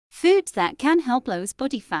Foods that can help lose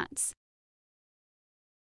body fats.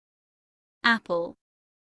 Apple.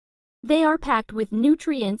 They are packed with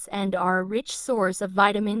nutrients and are a rich source of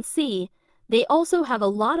vitamin C. They also have a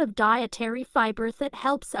lot of dietary fiber that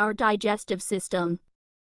helps our digestive system.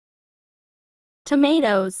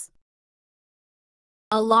 Tomatoes.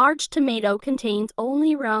 A large tomato contains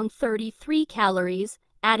only around 33 calories.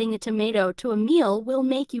 Adding a tomato to a meal will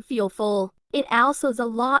make you feel full. It also has a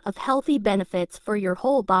lot of healthy benefits for your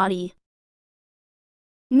whole body.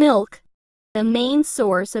 Milk. The main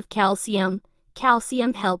source of calcium.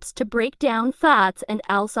 Calcium helps to break down fats and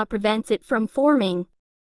also prevents it from forming.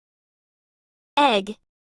 Egg.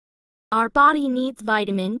 Our body needs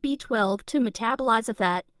vitamin B12 to metabolize a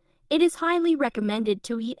fat. It is highly recommended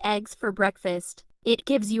to eat eggs for breakfast. It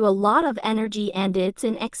gives you a lot of energy and it's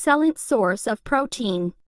an excellent source of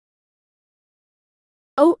protein.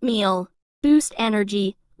 Oatmeal. Boosts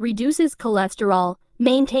energy, reduces cholesterol,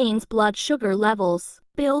 maintains blood sugar levels,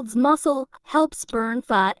 builds muscle, helps burn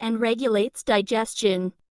fat and regulates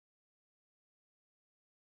digestion.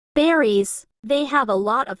 Berries. They have a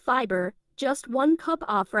lot of fiber. Just 1 cup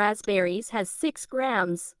of raspberries has 6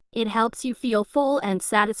 grams. It helps you feel full and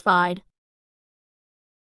satisfied.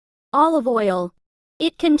 Olive oil.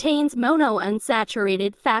 It contains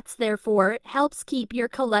monounsaturated fats, therefore it helps keep your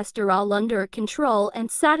cholesterol under control and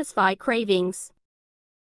satisfy cravings.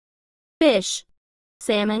 Fish.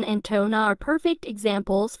 Salmon and tuna are perfect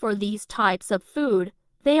examples for these types of food.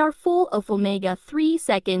 They are full of omega-3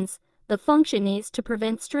 acids. The function is to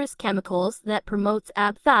prevent stress chemicals that promotes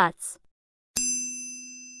ab fats.